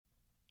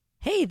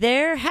Hey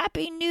there,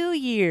 Happy New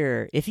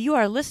Year! If you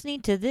are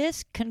listening to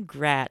this,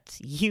 congrats!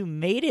 You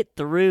made it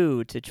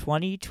through to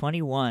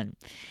 2021.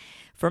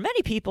 For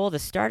many people, the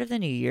start of the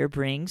new year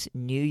brings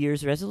New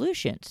Year's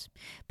resolutions.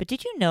 But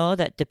did you know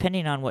that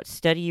depending on what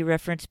study you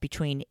reference,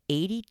 between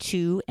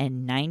 82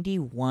 and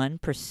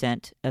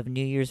 91% of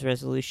New Year's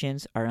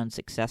resolutions are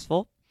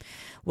unsuccessful?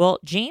 Well,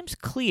 James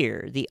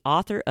Clear, the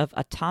author of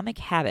Atomic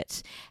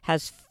Habits,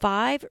 has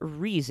 5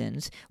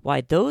 reasons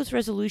why those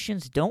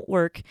resolutions don't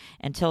work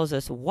and tells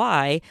us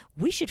why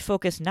we should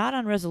focus not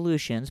on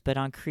resolutions but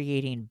on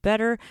creating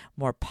better,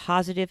 more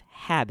positive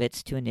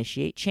habits to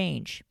initiate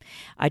change.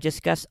 I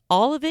discuss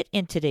all of it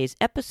in today's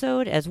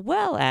episode, as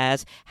well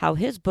as how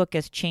his book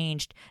has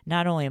changed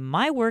not only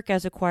my work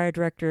as a choir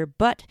director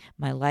but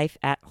my life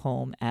at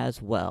home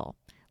as well.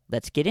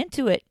 Let's get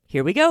into it.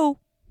 Here we go.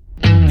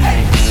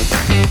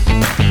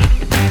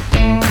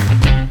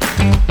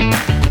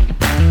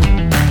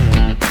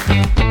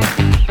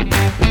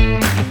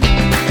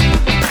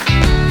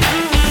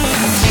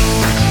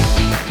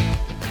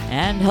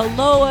 And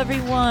hello,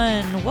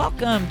 everyone.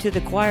 Welcome to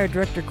the Choir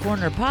Director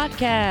Corner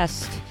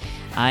podcast.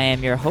 I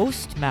am your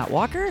host, Matt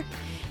Walker.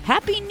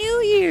 Happy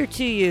New Year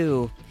to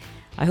you.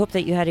 I hope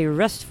that you had a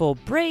restful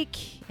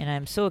break, and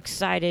I'm so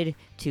excited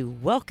to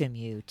welcome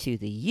you to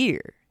the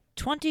year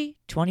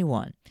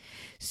 2021.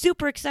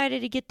 Super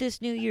excited to get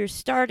this new year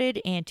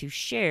started and to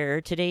share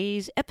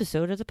today's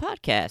episode of the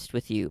podcast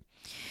with you.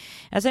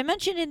 As I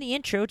mentioned in the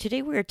intro,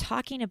 today we are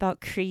talking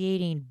about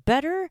creating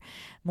better,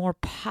 more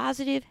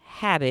positive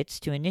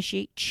habits to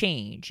initiate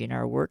change in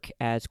our work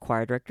as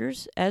choir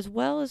directors, as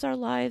well as our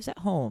lives at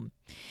home.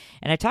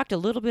 And I talked a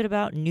little bit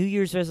about New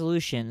Year's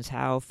resolutions,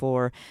 how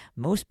for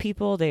most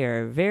people they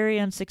are very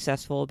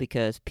unsuccessful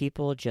because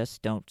people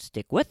just don't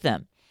stick with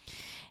them.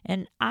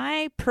 And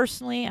I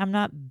personally, I'm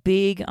not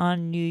big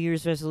on New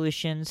Year's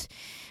resolutions,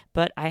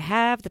 but I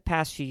have the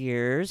past few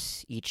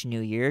years, each new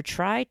year,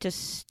 tried to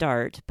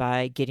start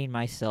by getting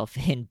myself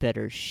in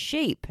better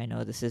shape. I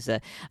know this is a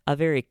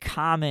very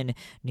common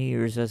New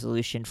Year's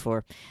resolution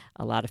for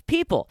a lot of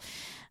people.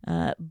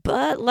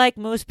 But like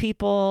most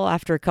people,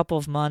 after a couple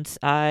of months,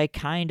 I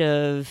kind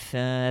of,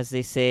 as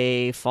they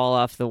say, fall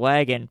off the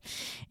wagon.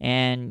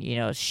 And,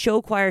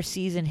 show choir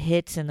season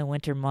hits in the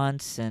winter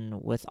months,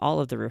 and with all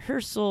of the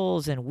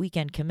rehearsals and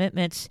weekend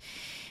commitments,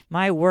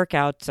 my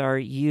workouts are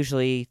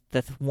usually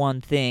the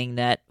one thing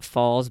that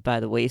falls by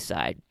the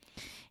wayside.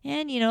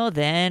 And,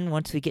 then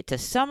once we get to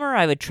summer,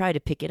 I would try to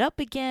pick it up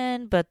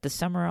again, but the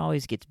summer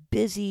always gets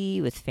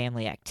busy with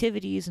family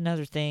activities and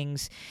other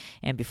things.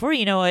 And before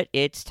you know it,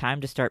 it's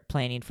time to start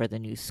planning for the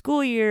new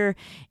school year,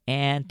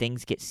 and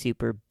things get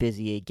super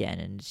busy again.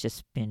 And it's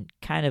just been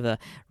kind of a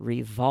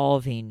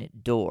revolving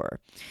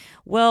door.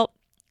 Well,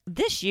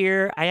 this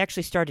year, I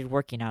actually started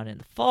working out in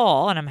the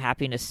fall, and I'm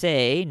happy to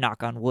say,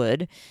 knock on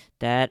wood,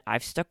 that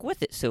I've stuck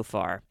with it so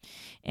far.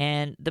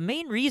 And the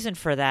main reason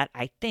for that,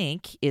 I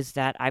think, is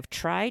that I've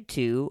tried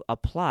to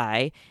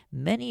apply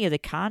many of the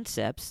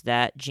concepts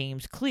that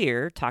James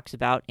Clear talks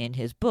about in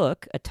his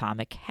book,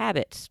 Atomic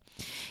Habits.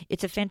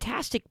 It's a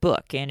fantastic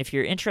book, and if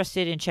you're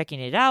interested in checking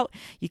it out,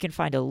 you can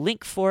find a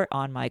link for it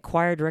on my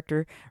choir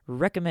director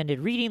recommended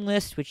reading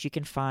list, which you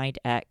can find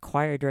at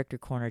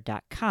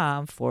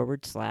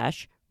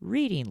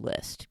choirdirectorcorner.com/reading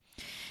list.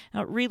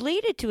 Now,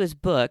 related to his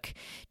book,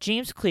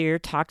 James Clear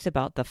talks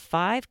about the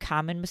 5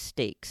 common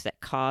mistakes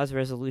that cause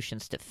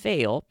resolutions to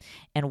fail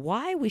and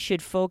why we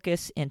should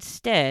focus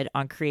instead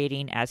on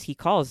creating, as he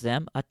calls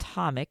them,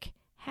 atomic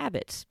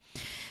habits.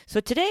 So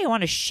today I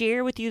want to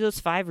share with you those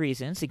 5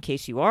 reasons in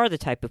case you are the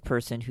type of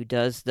person who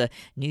does the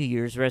New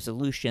Year's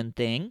resolution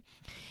thing,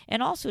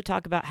 and also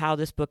talk about how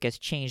this book has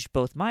changed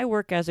both my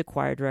work as a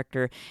choir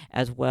director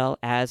as well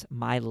as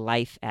my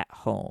life at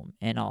home.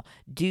 And I'll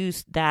do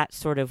that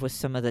sort of with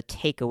some of the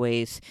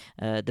takeaways,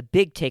 the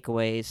big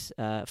takeaways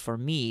for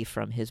me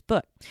from his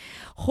book.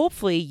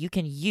 Hopefully you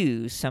can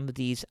use some of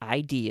these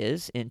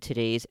ideas in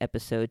today's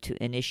episode to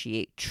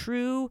initiate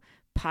true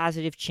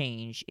positive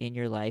change in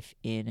your life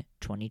in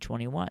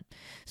 2021.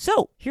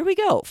 So here we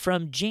go.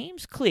 From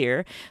James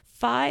Clear,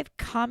 5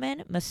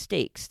 common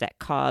mistakes that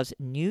cause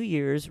New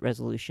Year's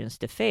resolutions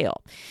to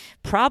fail.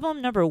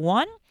 Problem number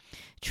 1,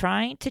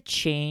 trying to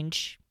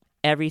change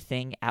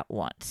everything at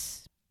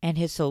once. And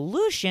his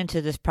solution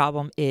to this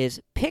problem is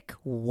pick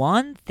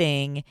one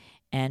thing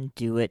and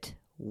do it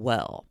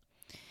well.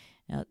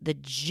 Now, the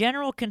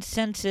general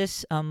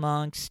consensus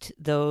amongst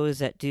those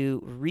that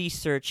do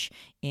research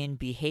in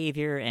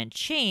behavior and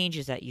change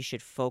is that you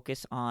should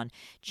focus on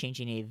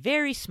changing a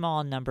very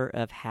small number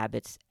of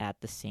habits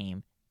at the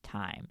same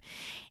time.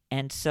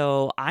 And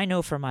so I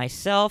know for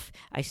myself,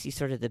 I see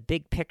sort of the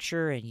big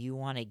picture and you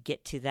want to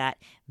get to that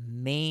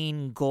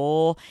main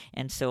goal.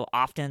 And so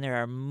often there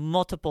are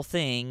multiple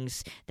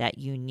things that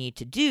you need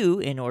to do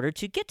in order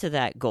to get to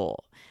that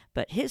goal.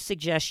 But his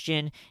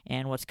suggestion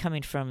and what's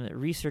coming from the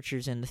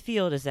researchers in the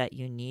field is that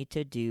you need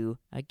to do,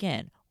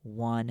 again,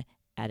 one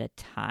at a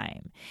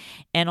time.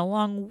 And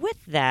along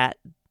with that,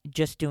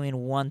 just doing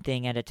one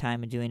thing at a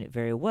time and doing it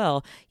very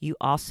well. You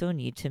also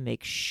need to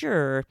make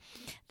sure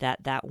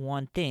that that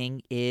one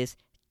thing is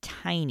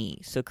tiny.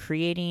 So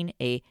creating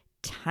a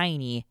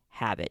tiny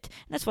habit.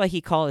 And that's why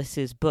he calls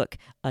his book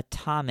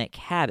Atomic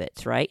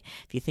Habits, right?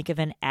 If you think of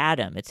an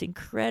atom, it's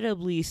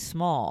incredibly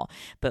small,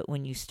 but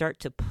when you start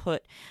to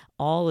put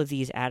all of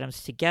these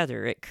atoms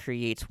together, it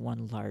creates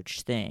one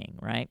large thing,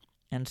 right?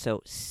 And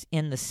so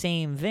in the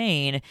same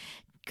vein,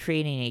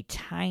 creating a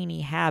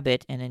tiny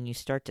habit, and then you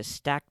start to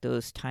stack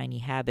those tiny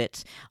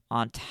habits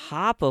on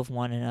top of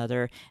one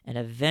another, and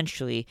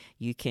eventually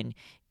you can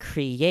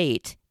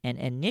create and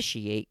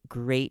initiate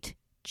great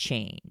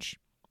change.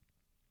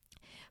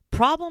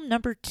 Problem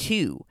number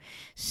 2,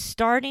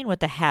 starting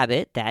with a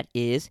habit that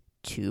is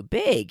too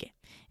big.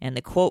 And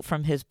the quote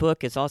from his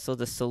book is also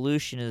the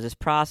solution to this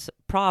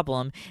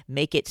problem.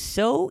 Make it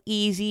so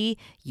easy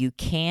you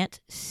can't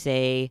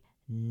say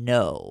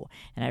no.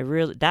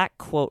 And that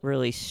quote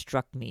really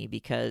struck me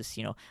because,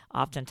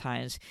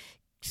 oftentimes,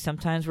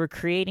 sometimes we're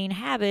creating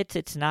habits.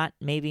 It's not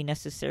maybe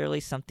necessarily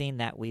something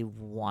that we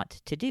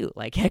want to do,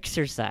 like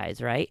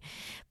exercise, right?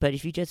 But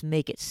if you just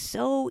make it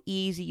so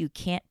easy you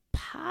can't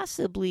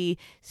possibly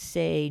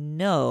say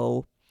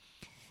no,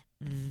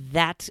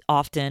 that's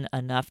often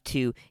enough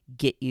to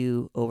get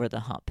you over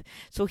the hump.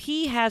 So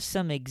he has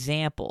some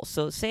examples.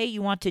 So say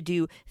you want to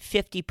do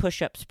 50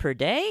 push-ups per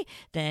day,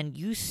 then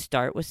you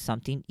start with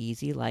something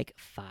easy like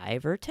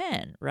 5 or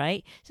 10,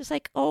 right? It's just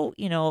like,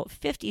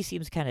 50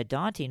 seems kind of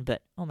daunting,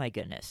 but oh my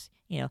goodness.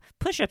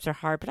 Push-ups are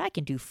hard, but I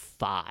can do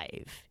 5.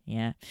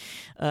 Yeah.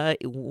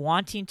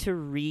 Wanting to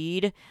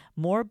read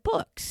more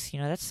books.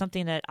 That's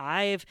something that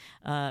I've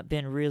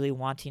been really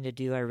wanting to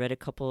do. I read a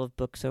couple of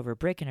books over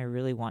break, and I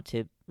really want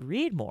to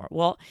read more.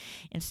 Well,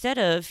 instead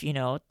of,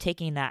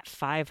 taking that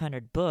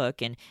 500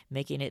 book and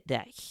making it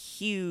that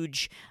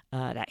huge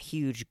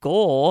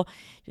goal,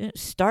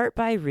 start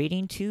by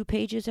reading 2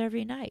 pages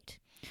every night.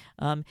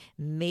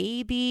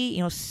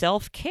 Maybe,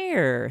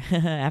 self-care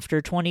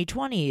after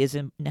 2020 is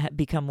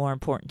become more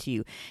important to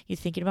you. You're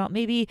thinking about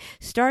maybe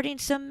starting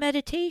some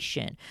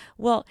meditation.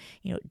 Well,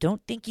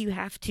 don't think you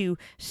have to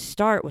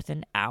start with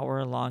an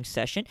hour-long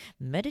session.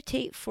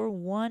 Meditate for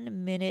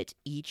 1 minute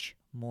each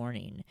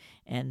morning.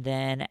 And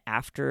then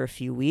after a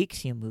few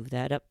weeks, you move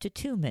that up to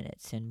 2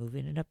 minutes and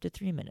moving it up to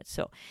 3 minutes.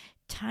 So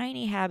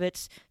tiny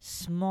habits,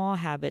 small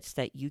habits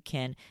that you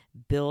can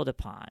build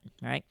upon,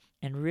 right?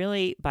 And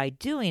really, by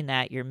doing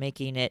that, you're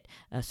making it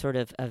a sort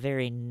of a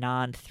very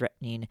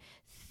non-threatening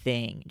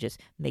thing. Just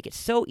make it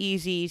so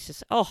easy. It's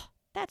just,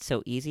 that's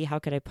so easy. How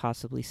could I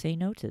possibly say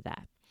no to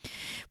that?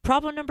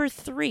 Problem number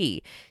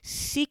 3,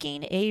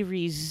 seeking a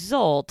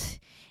result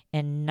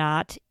and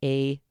not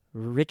a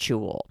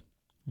ritual.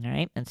 All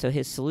right. And so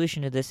his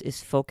solution to this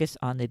is focus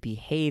on the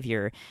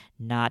behavior,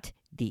 not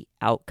the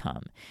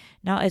outcome.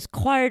 Now, as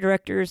choir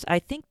directors, I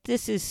think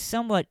this is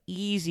somewhat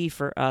easy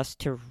for us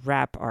to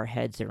wrap our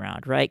heads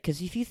around, right?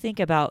 Because if you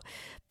think about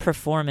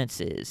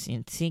performances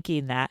and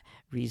seeking that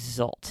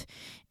result,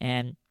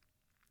 and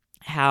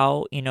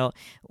how,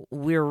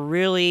 we're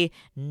really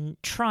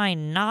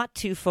trying not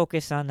to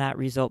focus on that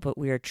result, but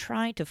we are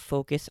trying to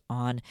focus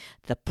on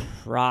the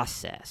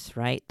process,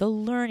 right? The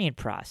learning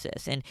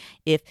process. And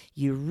if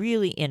you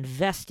really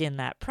invest in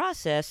that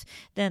process,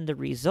 then the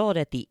result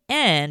at the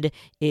end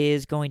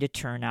is going to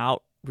turn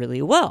out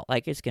really well.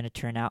 Like it's going to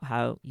turn out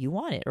how you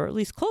want it, or at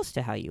least close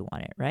to how you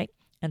want it, right?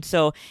 And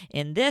so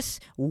in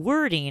this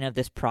wording of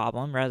this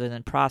problem, rather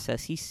than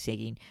process, he's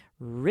saying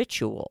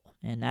ritual.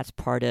 And that's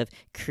part of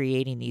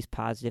creating these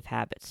positive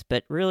habits.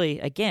 But really,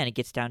 again, it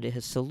gets down to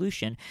his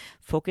solution,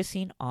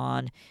 focusing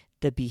on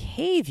the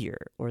behavior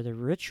or the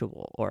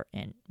ritual, or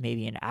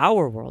maybe in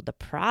our world, the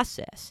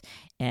process,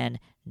 and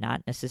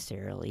not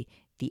necessarily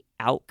the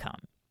outcome.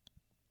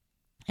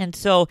 And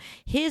so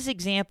his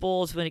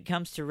examples when it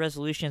comes to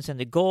resolutions and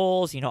the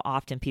goals,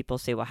 often people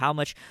say, well, how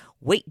much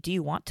weight do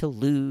you want to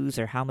lose,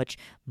 or how much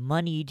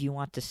money do you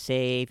want to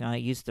save? I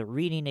use the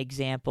reading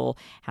example.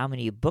 How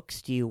many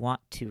books do you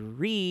want to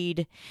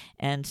read?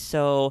 And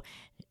so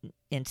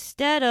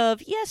instead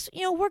of, yes,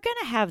 we're going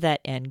to have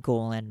that end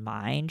goal in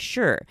mind,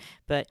 sure,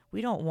 but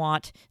we don't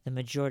want the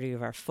majority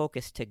of our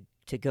focus to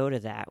go to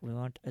that. We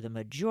want the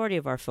majority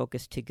of our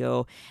focus to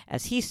go,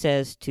 as he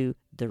says, to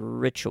the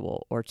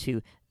ritual or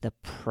to the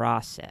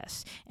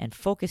process, and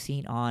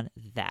focusing on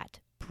that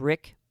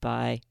brick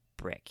by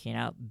brick,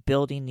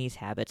 building these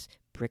habits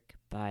brick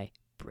by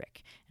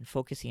brick and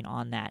focusing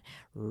on that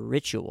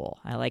ritual.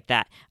 I like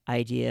that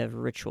idea of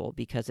ritual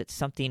because it's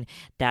something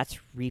that's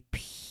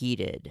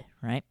repeated,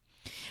 right?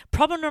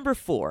 Problem number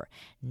 4,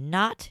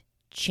 not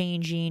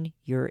changing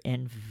your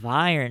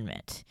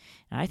environment.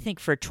 And I think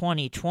for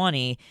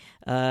 2020,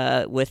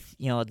 with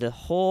the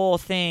whole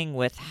thing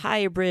with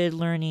hybrid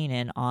learning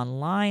and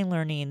online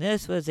learning,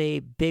 this was a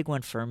big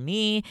one for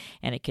me,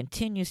 and it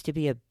continues to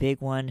be a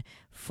big one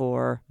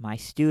for my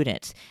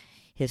students.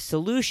 His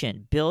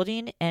solution: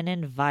 building an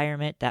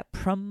environment that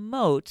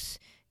promotes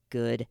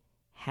good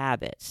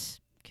habits.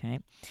 Okay.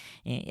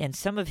 And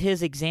some of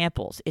his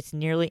examples: it's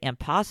nearly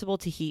impossible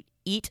to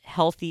eat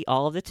healthy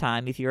all of the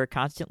time if you are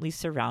constantly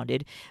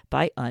surrounded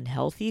by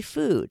unhealthy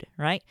food,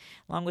 right?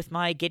 Along with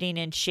my getting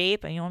in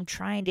shape, I'm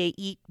trying to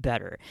eat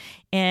better.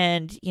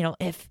 And,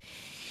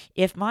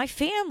 if my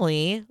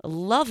family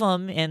love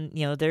them and,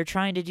 they're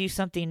trying to do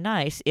something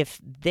nice, if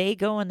they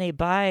go and they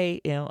buy,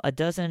 a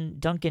dozen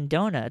Dunkin'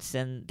 Donuts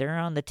and they're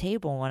on the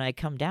table when I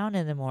come down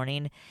in the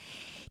morning,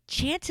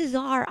 chances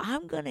are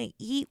I'm going to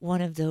eat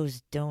one of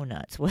those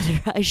donuts,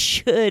 whether I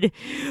should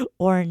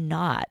or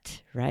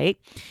not, right?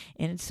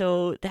 And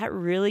so that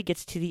really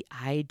gets to the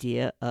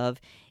idea of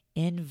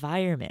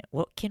environment.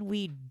 What can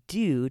we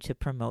do to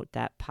promote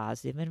that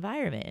positive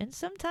environment? And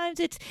sometimes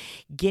it's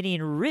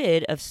getting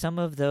rid of some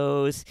of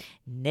those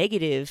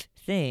negative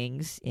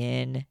things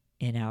in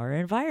our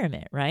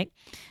environment, right?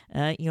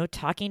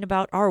 Talking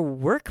about our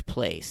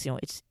workplace,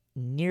 it's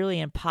nearly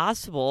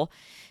impossible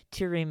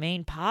to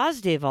remain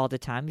positive all the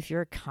time if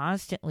you're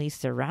constantly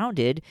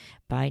surrounded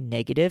by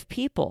negative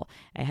people.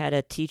 I had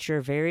a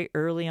teacher very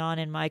early on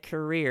in my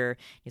career.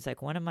 He's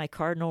like, one of my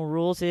cardinal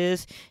rules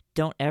is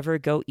don't ever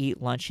go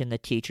eat lunch in the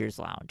teacher's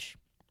lounge.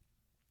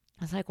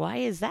 I was like, why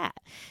is that?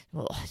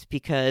 Well, it's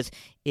because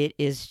it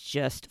is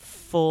just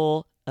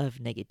full of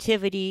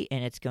negativity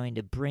and it's going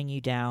to bring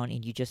you down,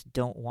 and you just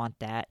don't want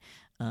that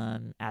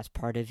as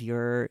part of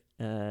your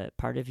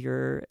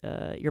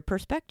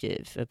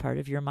perspective, a part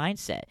of your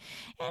mindset.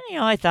 And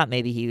I thought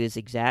maybe he was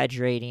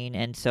exaggerating,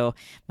 and so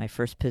my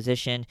first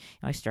position,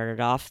 I started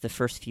off the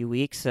first few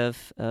weeks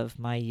of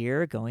my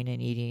year going and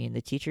eating in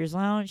the teacher's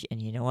lounge,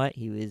 and you know what?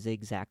 He was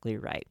exactly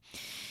right.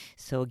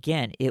 So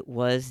again, it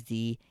was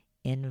the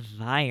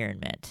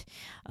environment,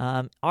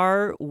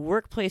 our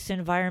workplace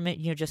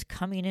environment, just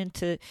coming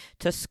into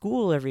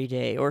school every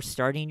day or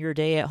starting your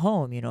day at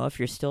home, if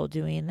you're still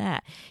doing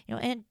that,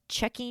 and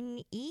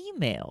checking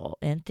email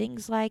and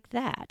things like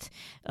that.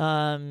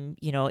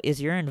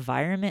 Is your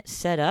environment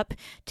set up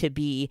to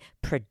be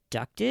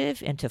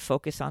productive and to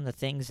focus on the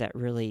things that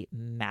really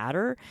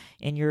matter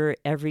in your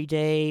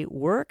everyday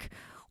work?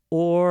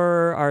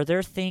 Or are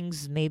there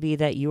things maybe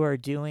that you are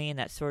doing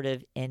that sort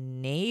of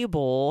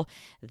enable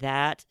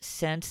that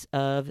sense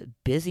of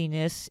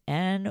busyness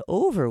and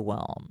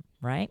overwhelm,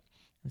 right?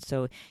 And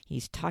so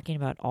he's talking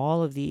about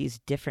all of these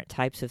different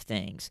types of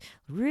things,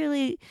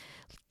 really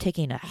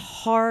taking a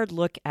hard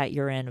look at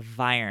your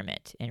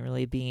environment and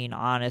really being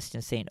honest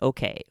and saying,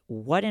 okay,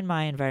 what in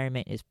my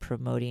environment is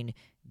promoting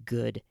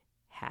good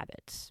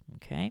habits?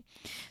 Okay,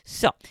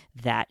 so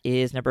that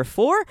is number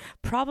 4.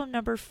 Problem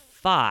number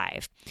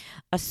 5,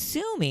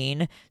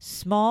 assuming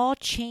small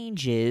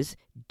changes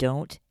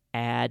don't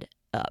add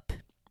up.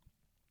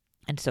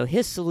 And so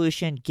his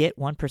solution: get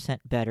 1%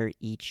 better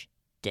each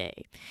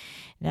day.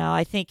 Now,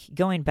 I think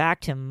going back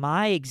to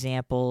my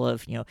example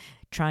of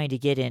trying to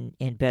get in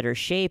better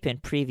shape in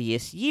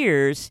previous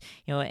years,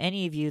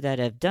 any of you that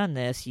have done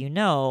this,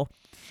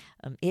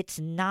 it's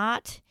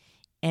not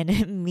an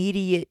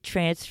immediate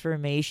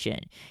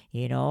transformation.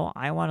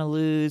 I want to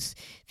lose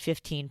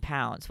 15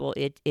 pounds. Well,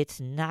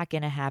 it's not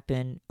going to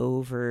happen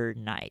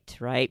overnight,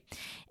 right?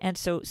 And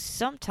so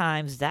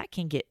sometimes that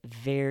can get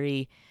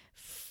very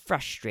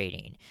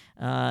frustrating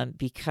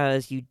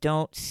because you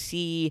don't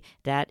see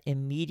that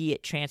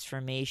immediate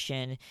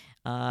transformation,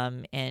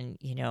 and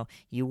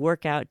you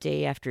work out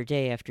day after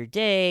day after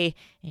day,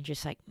 and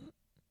just like,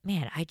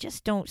 man, I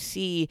just don't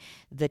see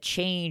the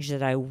change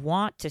that I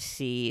want to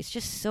see. It's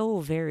just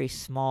so very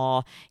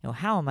small.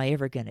 How am I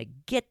ever going to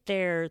get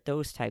there?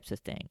 Those types of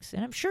things.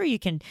 And I'm sure you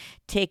can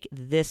take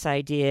this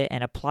idea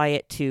and apply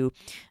it to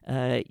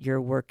your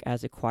work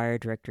as a choir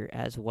director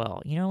as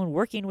well. When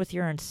working with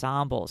your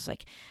ensembles,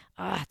 like,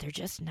 they're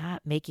just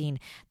not making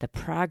the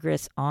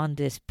progress on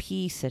this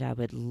piece that I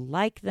would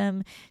like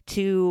them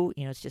to.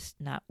 It's just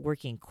not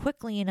working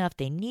quickly enough.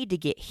 They need to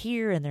get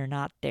here and they're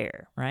not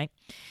there, right?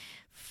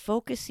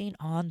 Focusing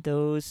on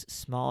those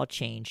small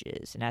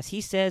changes. And as he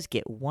says,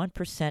 get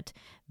 1%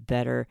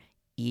 better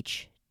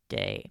each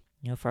day.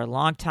 For a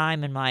long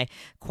time in my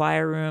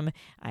choir room,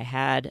 I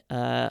had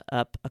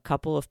up a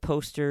couple of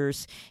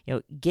posters,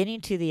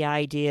 getting to the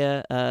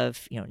idea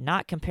of,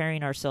 not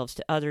comparing ourselves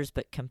to others,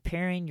 but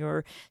comparing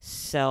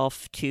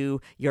yourself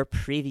to your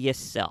previous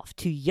self,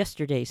 to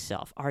yesterday's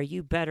self. Are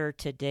you better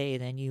today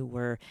than you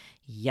were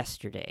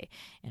yesterday?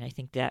 And I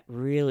think that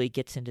really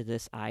gets into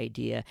this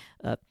idea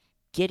of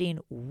getting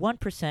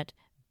 1%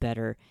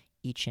 better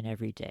each and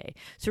every day.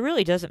 So it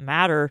really doesn't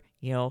matter,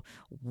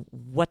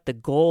 what the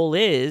goal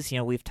is.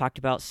 We've talked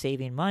about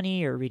saving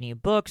money or reading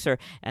books, or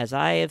as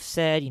I have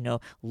said,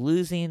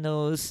 losing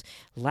those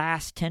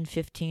last 10,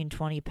 15,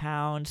 20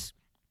 pounds.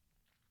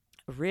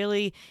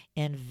 Really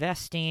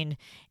investing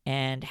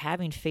and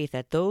having faith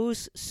that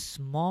those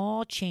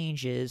small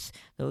changes,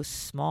 those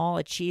small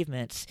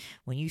achievements,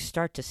 when you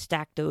start to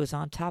stack those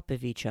on top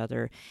of each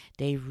other,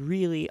 they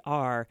really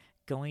are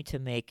going to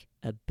make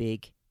a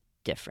big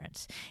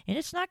difference. And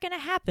it's not going to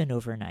happen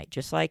overnight.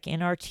 Just like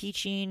in our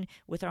teaching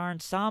with our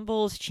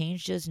ensembles,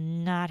 change does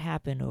not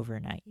happen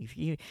overnight. If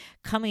you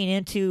coming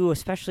into,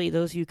 especially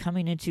those of you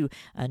coming into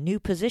a new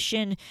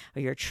position,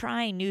 or you're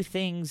trying new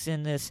things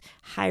in this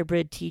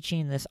hybrid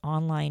teaching, this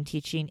online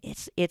teaching,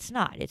 it's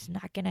not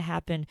going to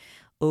happen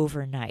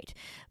overnight.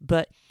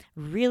 But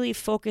really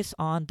focus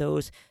on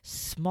those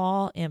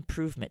small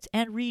improvements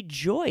and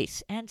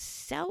rejoice and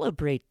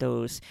celebrate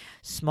those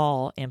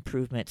small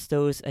improvements,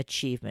 those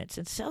achievements,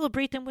 and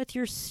celebrate them with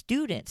your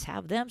students.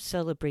 Have them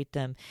celebrate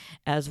them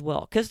as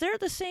well, because they're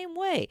the same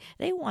way.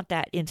 They want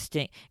that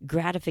instant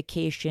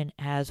gratification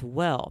as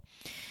well.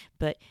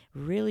 But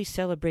really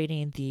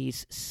celebrating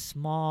these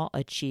small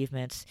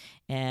achievements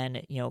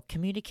and,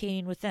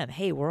 communicating with them.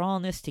 Hey, we're all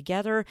in this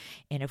together,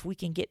 and if we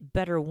can get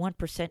better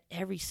 1%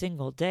 every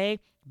single day,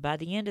 by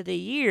the end of the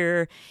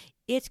year,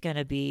 it's going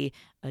to be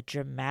a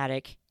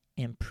dramatic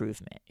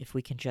improvement if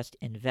we can just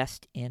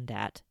invest in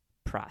that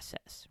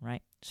process,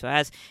 right? So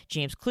as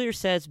James Clear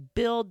says,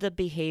 build the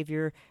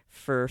behavior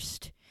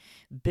first.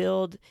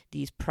 Build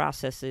these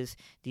processes,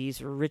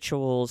 these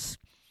rituals,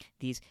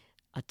 these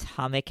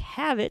atomic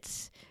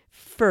habits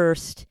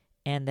first,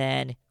 and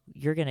then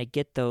you're going to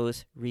get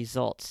those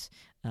results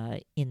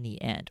in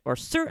the end. Or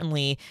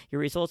certainly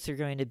your results are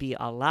going to be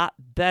a lot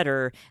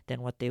better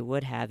than what they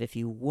would have if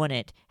you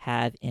wouldn't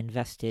have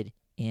invested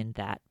in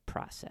that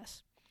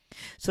process.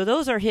 So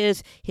those are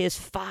his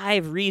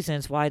 5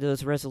 reasons why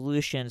those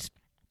resolutions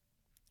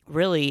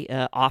really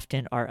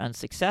often are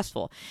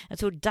unsuccessful. And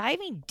so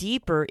diving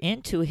deeper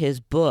into his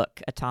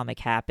book, Atomic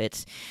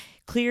Habits,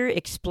 Clear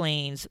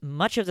explains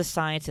much of the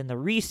science and the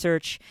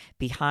research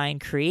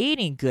behind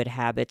creating good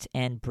habits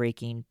and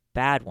breaking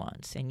bad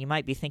ones. And you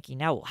might be thinking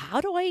now, well, how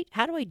do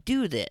I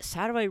do this?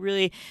 How do I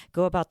really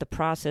go about the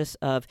process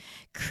of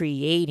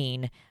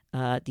creating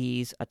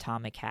these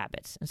atomic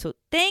habits? And so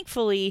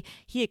thankfully,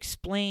 he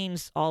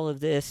explains all of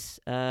this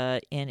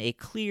in a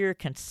clear,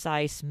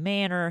 concise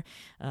manner,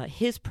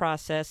 his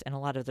process and a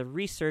lot of the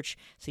research,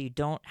 so you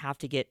don't have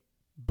to get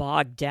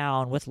bogged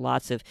down with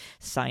lots of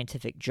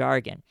scientific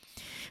jargon.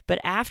 But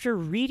after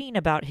reading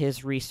about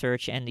his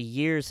research and the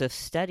years of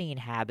studying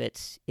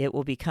habits, it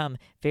will become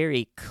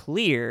very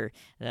clear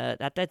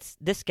that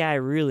this guy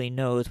really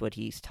knows what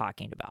he's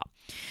talking about.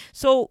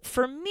 So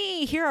for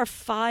me, here are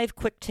 5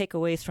 quick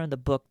takeaways from the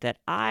book that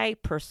I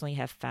personally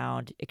have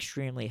found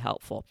extremely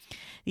helpful.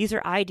 These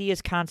are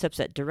ideas, concepts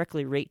that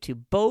directly relate to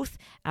both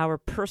our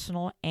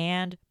personal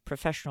and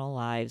professional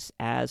lives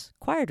as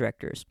choir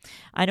directors.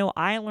 I know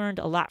I learned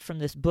a lot from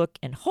this book,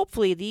 and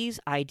hopefully these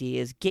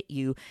ideas get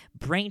you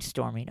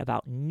brainstorming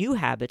about new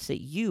habits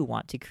that you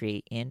want to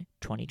create in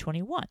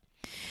 2021.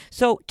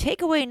 So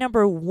takeaway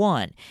number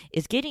 1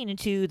 is getting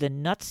into the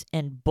nuts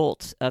and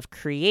bolts of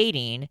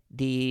creating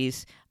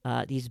these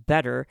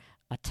better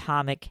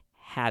atomic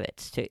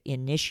habits to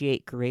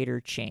initiate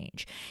greater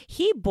change.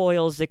 He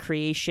boils the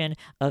creation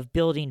of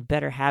building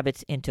better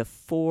habits into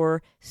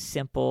 4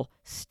 simple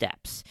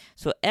steps.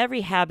 So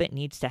every habit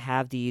needs to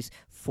have these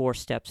 4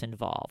 steps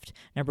involved.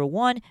 Number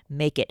 1,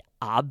 make it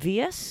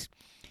obvious.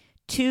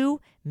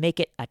 2, make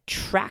it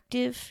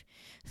attractive.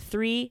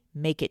 3,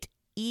 make it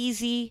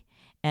easy.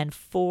 And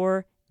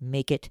 4,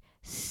 make it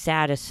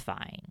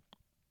satisfying.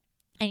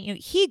 And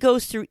he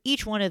goes through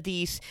each one of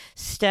these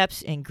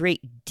steps in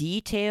great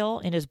detail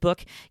in his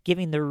book,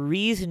 giving the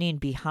reasoning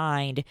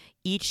behind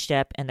each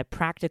step and the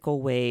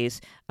practical ways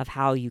of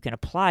how you can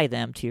apply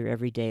them to your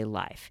everyday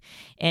life.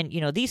 And,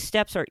 these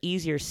steps are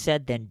easier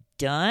said than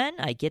done.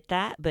 I get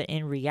that. But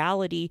in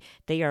reality,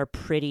 they are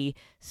pretty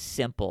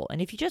simple.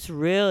 And if you just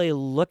really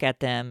look at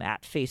them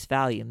at face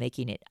value,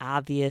 making it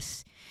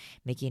obvious,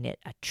 making it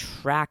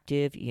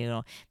attractive,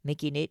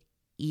 making it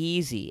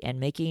easy, and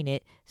making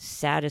it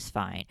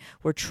satisfying.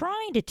 We're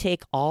trying to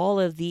take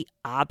all of the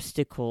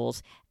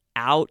obstacles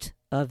out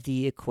of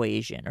the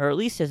equation, or at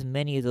least as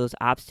many of those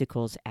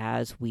obstacles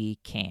as we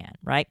can,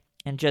 right?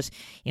 And just,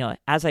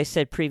 as I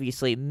said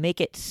previously,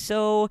 make it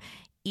so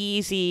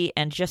easy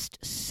and just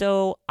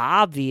so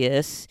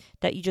obvious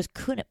that you just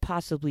couldn't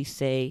possibly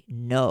say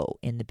no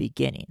in the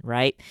beginning,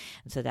 right?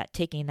 And so that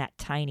taking that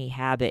tiny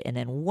habit, and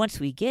then once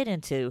we get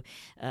into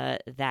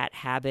that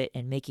habit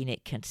and making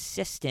it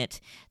consistent,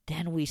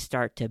 then we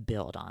start to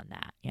build on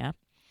that, yeah?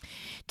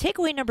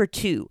 Takeaway number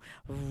 2,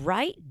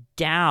 write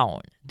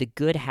down the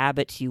good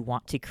habits you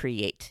want to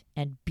create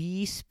and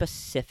be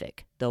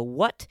specific. The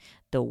what,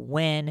 the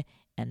when,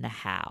 and the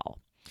how.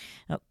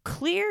 Now,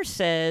 Clear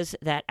says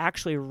that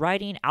actually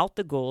writing out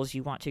the goals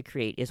you want to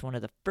create is one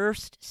of the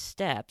first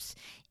steps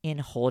in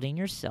holding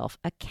yourself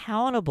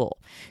accountable.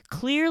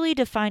 Clearly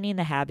defining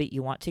the habit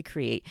you want to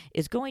create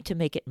is going to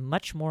make it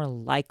much more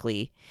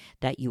likely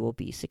that you will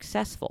be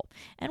successful.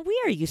 And we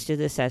are used to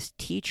this as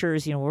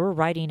teachers. We're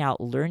writing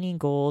out learning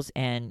goals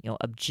and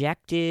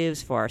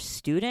objectives for our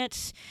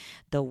students,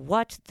 the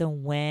what, the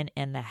when,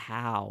 and the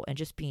how, and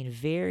just being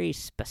very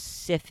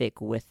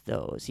specific with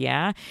those,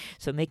 yeah?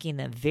 So making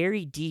them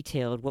very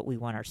detailed, what we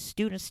want our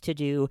students to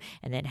do,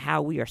 and then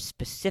how we are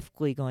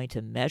specifically going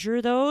to measure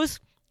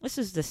those. This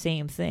is the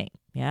same thing,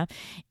 yeah?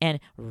 And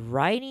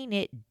writing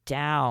it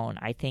down,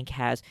 I think,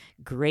 has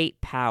great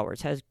power.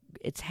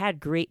 It's had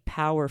great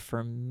power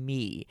for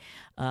me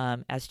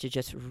as to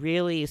just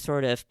really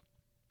sort of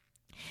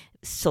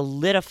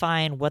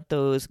solidifying what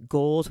those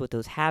goals, what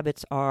those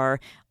habits are.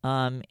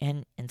 And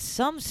in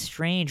some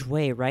strange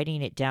way,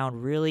 writing it down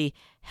really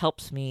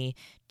helps me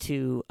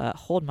to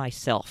hold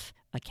myself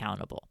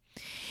accountable.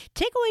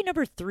 Takeaway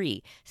number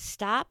 3,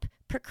 stop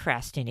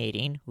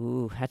procrastinating.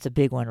 Ooh, that's a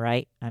big one,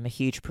 right? I'm a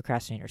huge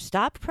procrastinator.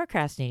 Stop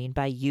procrastinating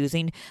by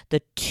using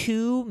the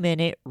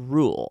 2-minute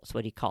rule. That's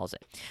what he calls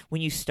it.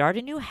 When you start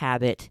a new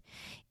habit,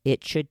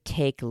 it should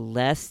take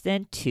less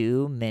than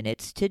 2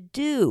 minutes to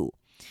do.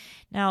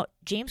 Now,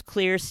 James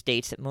Clear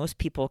states that most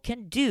people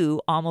can do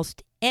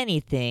almost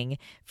anything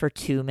for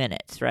 2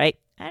 minutes, right?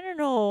 I don't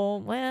know,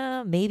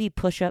 well, maybe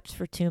push-ups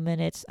for 2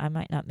 minutes. I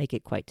might not make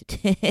it quite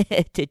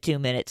to 2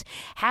 minutes.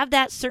 Have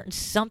that certain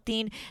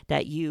something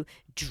that you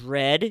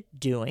dread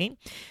doing.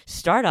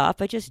 Start off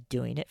by just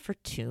doing it for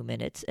 2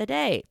 minutes a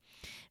day.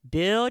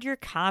 Build your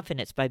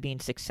confidence by being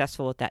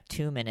successful with that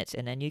 2 minutes,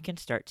 and then you can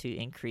start to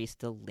increase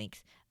the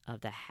length of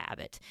the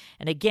habit.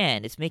 And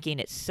again, it's making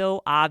it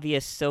so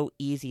obvious, so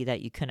easy that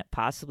you couldn't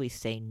possibly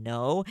say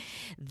no.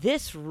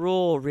 This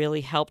rule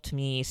really helped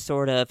me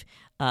sort of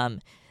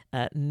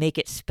make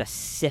it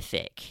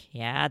specific.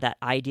 Yeah, that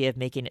idea of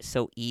making it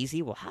so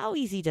easy. Well, how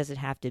easy does it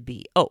have to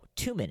be? Oh,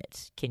 2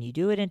 minutes. Can you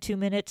do it in 2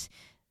 minutes?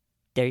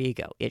 There you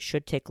go. It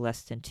should take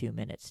less than 2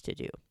 minutes to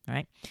do,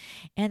 right?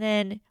 And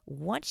then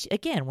once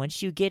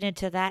you get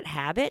into that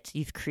habit,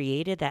 you've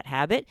created that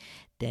habit,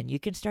 then you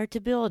can start to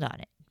build on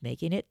it.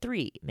 Making it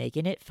 3,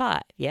 making it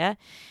 5, yeah?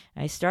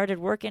 I started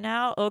working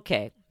out.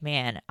 Okay,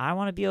 man, I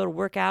want to be able to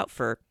work out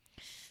for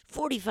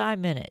 45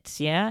 minutes,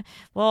 yeah?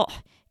 Well,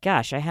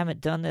 gosh, I haven't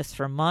done this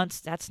for months.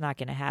 That's not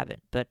going to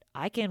happen. But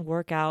I can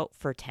work out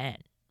for 10,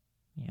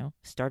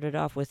 started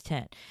off with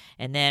 10.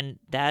 And then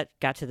that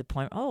got to the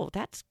point, oh,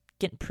 that's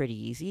getting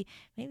pretty easy.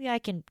 Maybe I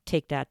can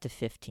take that to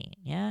 15,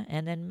 yeah?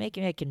 And then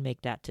maybe I can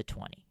make that to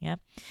 20, yeah?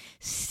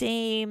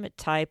 Same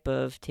type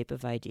of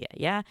idea,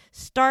 yeah?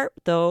 Start,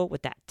 though,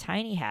 with that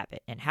tiny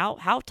habit. And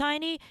how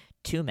tiny?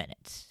 2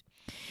 minutes.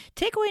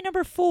 Takeaway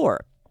number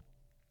 4.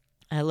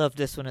 I love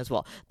this one as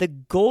well. The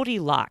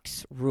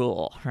Goldilocks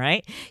rule,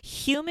 right?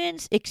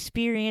 Humans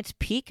experience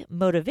peak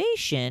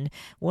motivation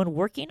when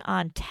working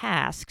on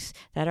tasks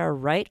that are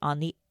right on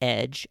the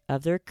edge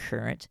of their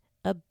current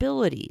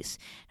abilities.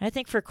 And I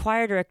think for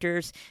choir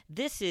directors,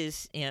 this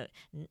is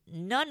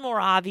none more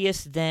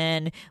obvious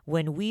than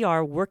when we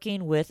are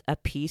working with a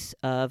piece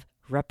of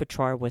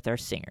repertoire with our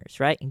singers,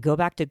 right? And go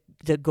back to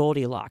the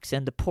Goldilocks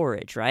and the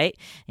porridge, right?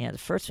 The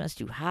first one's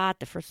too hot,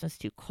 the first one's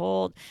too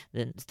cold,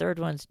 then the third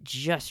one's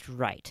just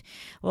right.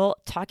 Well,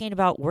 talking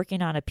about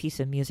working on a piece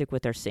of music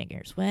with our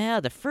singers.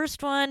 Well, the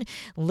first one,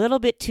 a little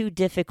bit too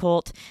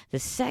difficult. The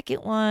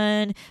second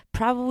one,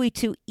 probably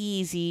too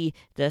easy.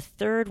 The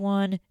third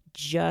one,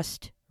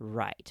 just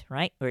right?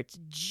 Or it's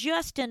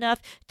just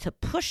enough to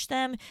push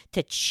them,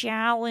 to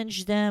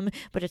challenge them,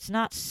 but it's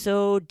not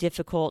so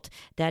difficult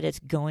that it's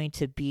going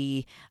to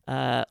be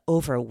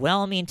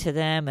overwhelming to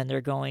them and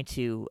they're going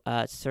to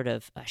sort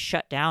of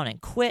shut down and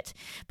quit.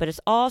 But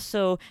it's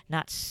also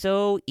not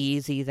so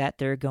easy that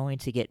they're going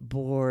to get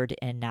bored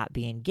and not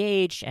be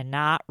engaged and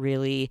not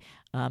really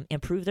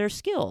improve their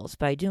skills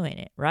by doing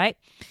it, right?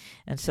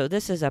 And so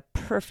this is a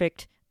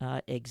perfect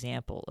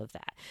example of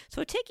that.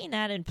 So taking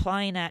that and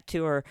applying that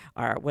to our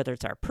whether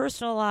it's our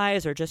personal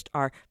lives or just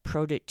our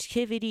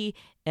productivity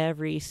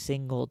every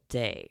single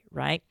day,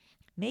 right?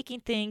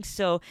 Making things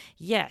so,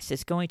 yes,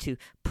 it's going to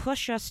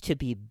push us to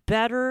be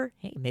better.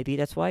 Hey, maybe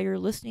that's why you're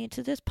listening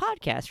to this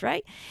podcast,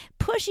 right?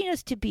 Pushing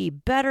us to be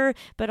better,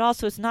 but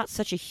also it's not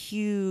such a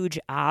huge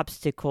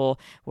obstacle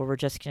where we're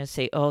just going to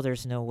say, oh,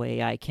 there's no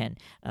way I can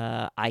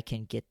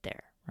get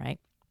there, right?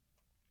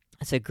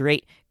 It's a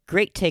great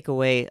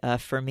takeaway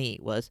for me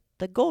was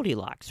the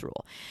Goldilocks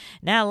rule.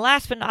 Now,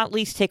 last but not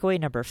least, takeaway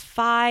number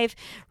 5,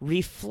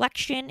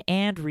 reflection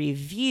and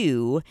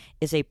review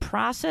is a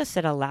process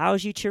that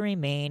allows you to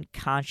remain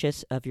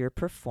conscious of your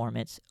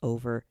performance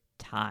over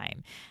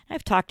time.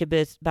 I've talked a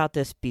bit about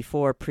this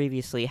before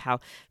previously, how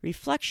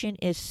reflection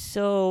is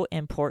so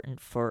important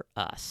for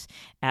us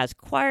as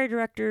choir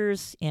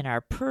directors in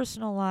our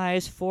personal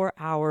lives, for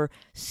our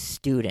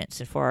students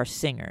and for our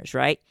singers,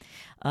 right?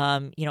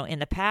 In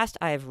the past,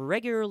 I've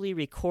regularly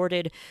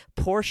recorded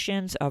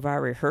portions of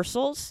our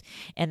rehearsals,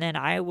 and then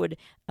I would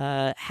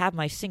have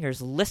my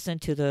singers listen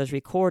to those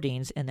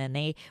recordings, and then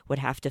they would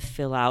have to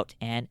fill out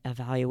an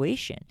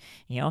evaluation.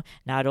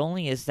 Not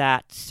only is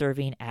that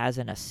serving as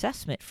an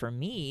assessment for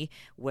me,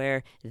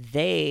 where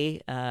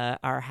they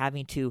are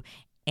having to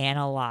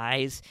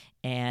analyze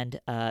and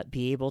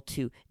be able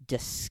to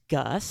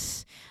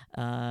discuss,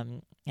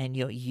 and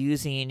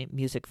using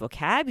music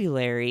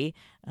vocabulary,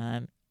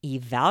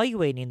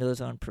 evaluating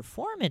those own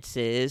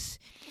performances,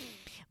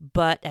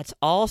 but that's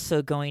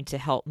also going to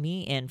help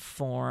me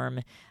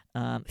inform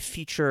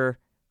future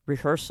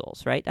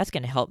rehearsals, right? That's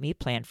going to help me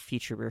plan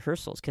future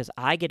rehearsals because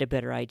I get a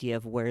better idea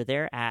of where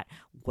they're at,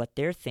 what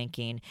they're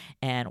thinking,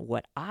 and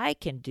what I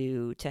can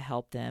do to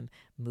help them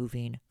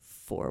moving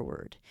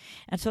forward.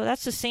 And so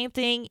that's the same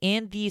thing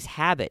in these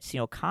habits,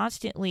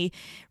 constantly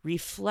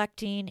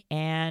reflecting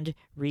and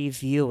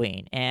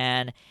reviewing.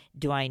 And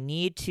do I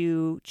need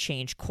to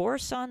change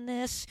course on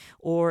this?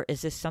 Or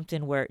is this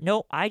something where,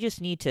 no, I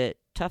just need to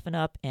toughen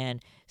up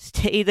and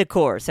stay the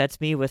course?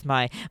 That's me with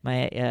my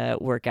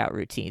workout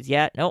routines.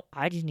 Yeah, no,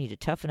 I just need to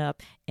toughen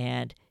up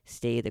and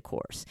stay the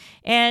course.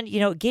 And,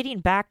 getting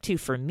back to,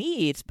 for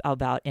me, it's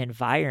about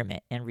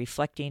environment and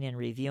reflecting and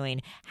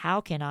reviewing.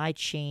 How can I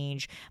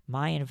change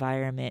my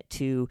environment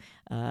to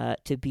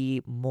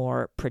be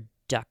more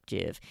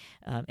productive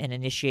and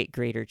initiate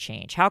greater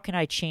change? How can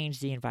I change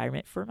the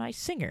environment for my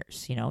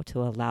singers,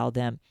 to allow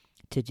them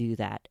to do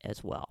that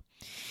as well?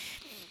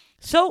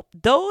 So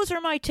those are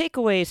my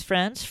takeaways,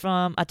 friends,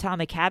 from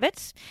Atomic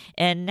Habits.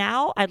 And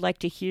now I'd like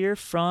to hear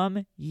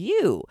from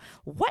you.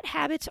 What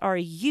habits are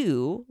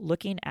you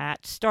looking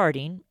at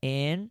starting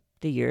in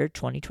the year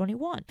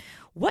 2021?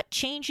 What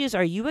changes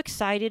are you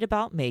excited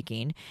about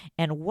making?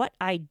 And what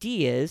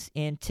ideas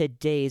in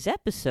today's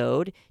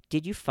episode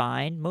did you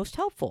find most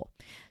helpful?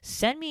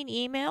 Send me an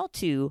email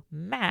to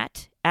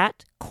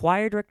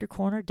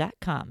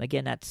matt@choirdirectorcorner.com.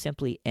 Again, that's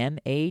simply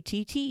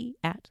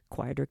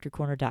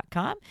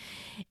MATT@choirdirectorcorner.com.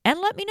 And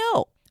let me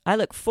know. I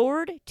look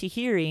forward to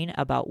hearing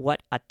about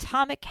what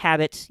atomic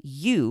habits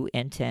you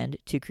intend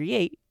to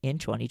create in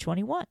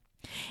 2021.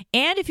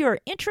 And if you're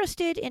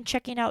interested in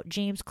checking out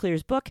James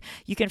Clear's book,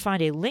 you can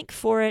find a link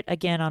for it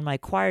again on my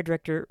Choir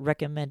Director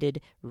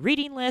recommended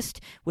reading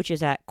list, which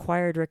is at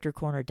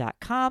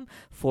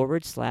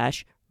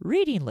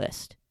choirdirectorcorner.com/reading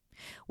list.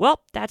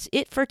 Well, that's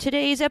it for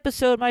today's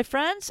episode, my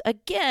friends.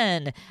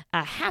 Again,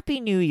 a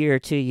happy new year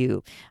to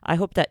you. I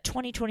hope that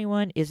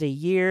 2021 is a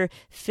year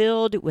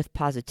filled with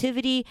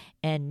positivity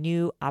and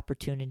new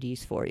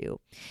opportunities for you.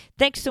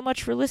 Thanks so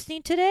much for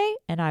listening today,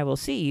 and I will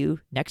see you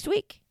next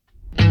week.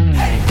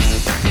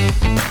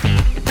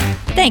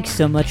 Thanks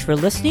so much for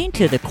listening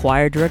to the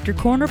Choir Director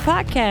Corner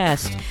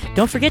podcast.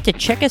 Don't forget to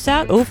check us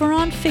out over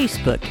on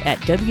Facebook at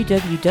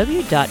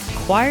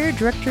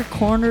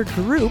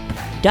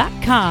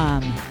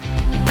www.choirdirectorcornergroup.com.